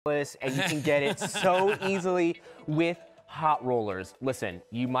and you can get it so easily with hot rollers. Listen,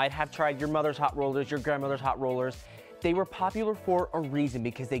 you might have tried your mother's hot rollers, your grandmother's hot rollers. They were popular for a reason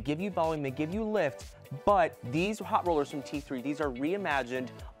because they give you volume, they give you lift, but these hot rollers from T3, these are reimagined,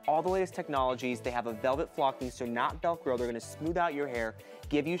 all the latest technologies. They have a velvet flocking, so not Velcro. They're gonna smooth out your hair,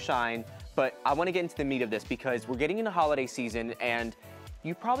 give you shine. But I wanna get into the meat of this because we're getting into holiday season and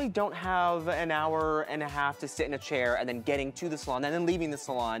you probably don't have an hour and a half to sit in a chair and then getting to the salon and then leaving the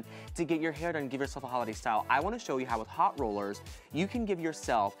salon to get your hair done and give yourself a holiday style. I want to show you how with hot rollers, you can give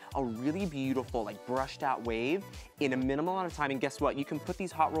yourself a really beautiful, like brushed out wave in a minimal amount of time. And guess what? You can put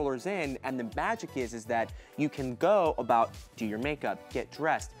these hot rollers in and the magic is that you can go about, do your makeup, get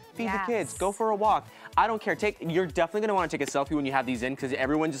dressed, feed the kids, go for a walk. I don't care. You're definitely gonna wanna take a selfie when you have these in because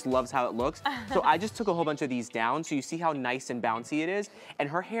everyone just loves how it looks. So I just took a whole bunch of these down so you see how nice and bouncy it is. And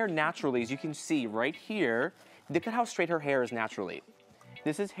her hair naturally, as you can see right here, look at how straight her hair is naturally.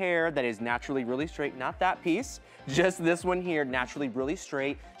 This is hair that is naturally really straight, not that piece, just this one here, naturally really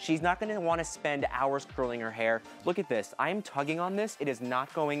straight. She's not gonna wanna spend hours curling her hair. Look at this, I am tugging on this, it is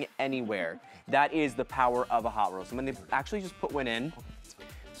not going anywhere. That is the power of a hot roller. So I'm gonna actually just put one in.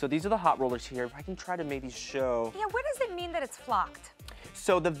 So these are the hot rollers here. If I can try to maybe show. Yeah, what does it mean that it's flocked?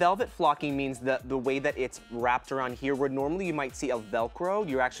 So the velvet flocking means that the way that it's wrapped around here, where normally you might see a Velcro,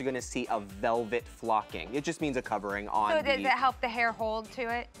 you're actually gonna see a velvet flocking. It just means a covering on. So does it help the hair hold to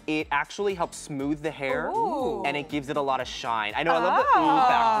it? It actually helps smooth the hair, and it gives it a lot of shine. I know, I love the ooh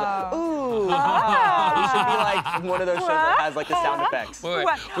factor. Ooh. We should be like one of those shows that has like the sound effects. Wait,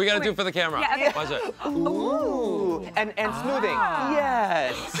 we gotta do it for the camera. Yeah, okay. Watch it. Ooh. And smoothing.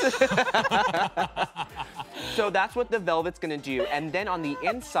 Yes. So that's what the velvet's gonna do. And then on the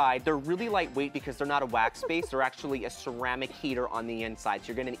inside, they're really lightweight because they're not a wax base. They're actually a ceramic heater on the inside. So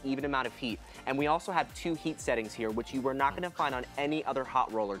you're getting an even amount of heat. And we also have 2 heat settings here, which you are not gonna find on any other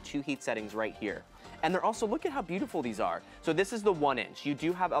hot roller. 2 heat settings right here. And they're also, look at how beautiful these are. So this is the 1 inch. You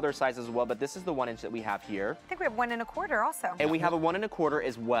do have other sizes as well, but this is the 1 inch that we have here. I think we have 1 1/4 also. And we have a 1 1/4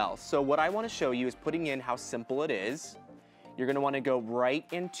 as well. So what I wanna show you is putting in how simple it is. You're gonna wanna go right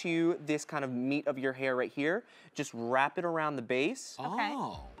into this kind of meat of your hair right here. Just wrap it around the base. Okay.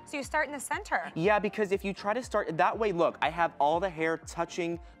 So you start in the center. Yeah, because if you try to start that way, look, I have all the hair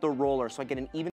touching the roller, so I get an even